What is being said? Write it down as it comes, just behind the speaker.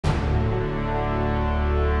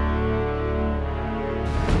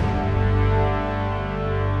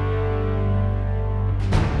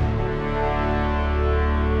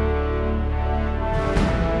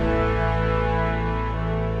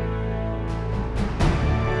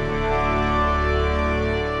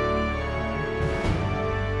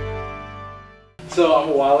So I'm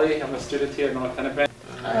Wally, I'm a student here at North Hennepin.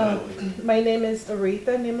 My name is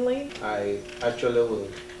Aretha Nimley. I actually will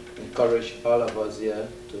encourage all of us here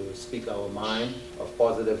to speak our mind of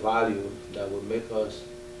positive value that will make us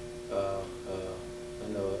a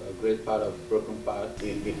great part of broken part.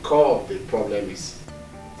 The core of the problem is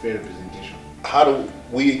fair representation. How do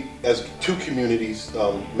we, as two communities,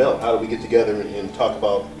 meld? How do we get together and talk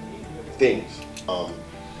about things?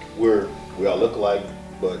 We all look alike,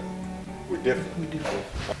 but we're different. We're different.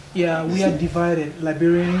 Yeah, we are divided.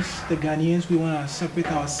 Liberians, the Ghanaians, we want to separate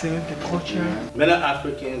ourselves, the culture. Many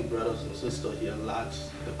African brothers and sisters here lack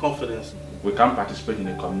the confidence. We can't participate in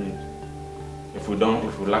the community if we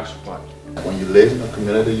lack support. When you live in a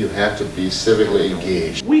community, you have to be civically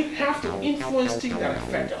engaged. We have to influence things that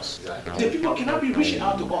affect us. The people cannot be reaching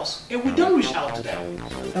out to us, and we don't reach out to them.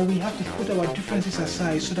 And we have to put our differences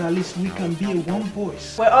aside so that at least we can be a one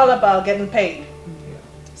voice. We're all about getting paid.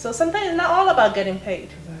 So sometimes it's not all about getting paid.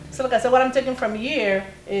 So like I said, what I'm taking from here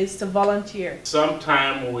is to volunteer.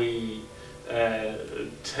 Sometimes we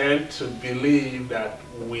tend to believe that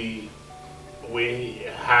we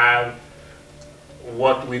have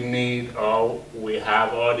what we need or we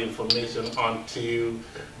have all the information until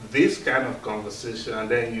this kind of conversation, and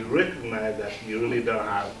then you recognize that you really don't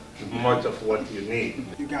have much of what you need.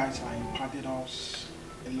 You guys have imparted us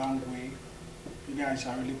a long way. You guys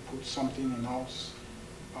have really put something in us.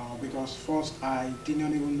 Because first I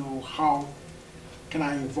didn't even know how can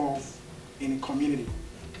I involve in a community.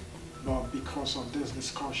 But because of this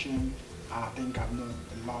discussion, I think I've known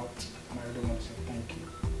a lot, and I really want to say thank you.